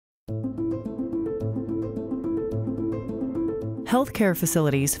Healthcare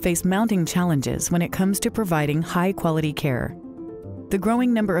facilities face mounting challenges when it comes to providing high-quality care. The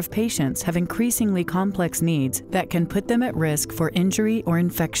growing number of patients have increasingly complex needs that can put them at risk for injury or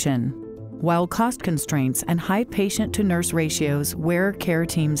infection, while cost constraints and high patient-to-nurse ratios wear care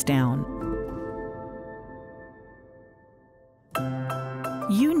teams down.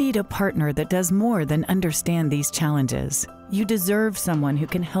 You need a partner that does more than understand these challenges. You deserve someone who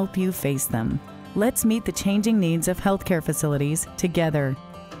can help you face them. Let's meet the changing needs of healthcare facilities together.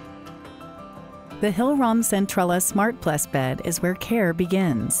 The Hillrom CENTRELLA Smart Plus bed is where care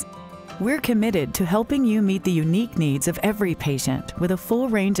begins. We're committed to helping you meet the unique needs of every patient with a full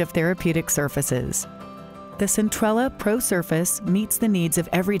range of therapeutic surfaces. The CENTRELLA Pro Surface meets the needs of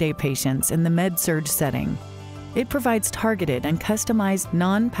everyday patients in the med-surg setting. It provides targeted and customized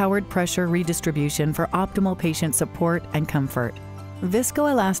non-powered pressure redistribution for optimal patient support and comfort.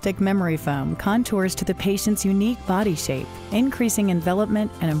 Viscoelastic memory foam contours to the patient's unique body shape, increasing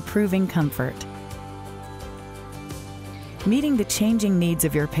envelopment and improving comfort. Meeting the changing needs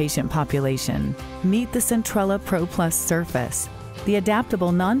of your patient population, meet the CENTRELLA Pro Plus surface, the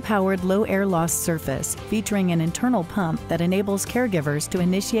adaptable non-powered low air loss surface featuring an internal pump that enables caregivers to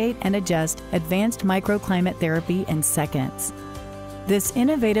initiate and adjust advanced microclimate therapy in seconds. This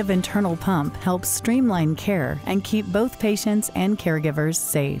innovative internal pump helps streamline care and keep both patients and caregivers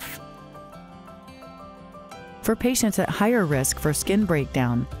safe. For patients at higher risk for skin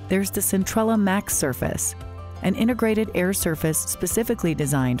breakdown, there's the CENTRELLA Max surface, an integrated air surface specifically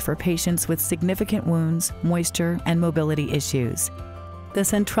designed for patients with significant wounds, moisture, and mobility issues. The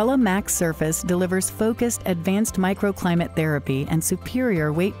CENTRELLA Max surface delivers focused advanced microclimate therapy and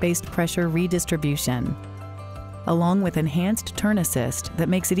superior weight-based pressure redistribution, along with enhanced turn assist that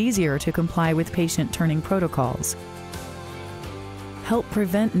makes it easier to comply with patient turning protocols. Help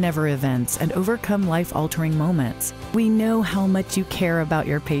prevent never events and overcome life-altering moments. We know how much you care about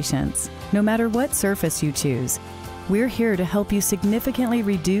your patients. No matter what surface you choose, we're here to help you significantly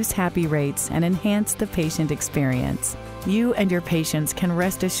reduce happy rates and enhance the patient experience. You and your patients can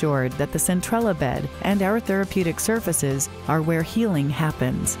rest assured that the CENTRELLA bed and our therapeutic surfaces are where healing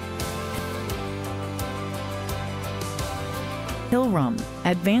happens. Hillrom,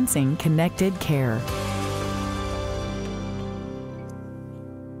 advancing connected care.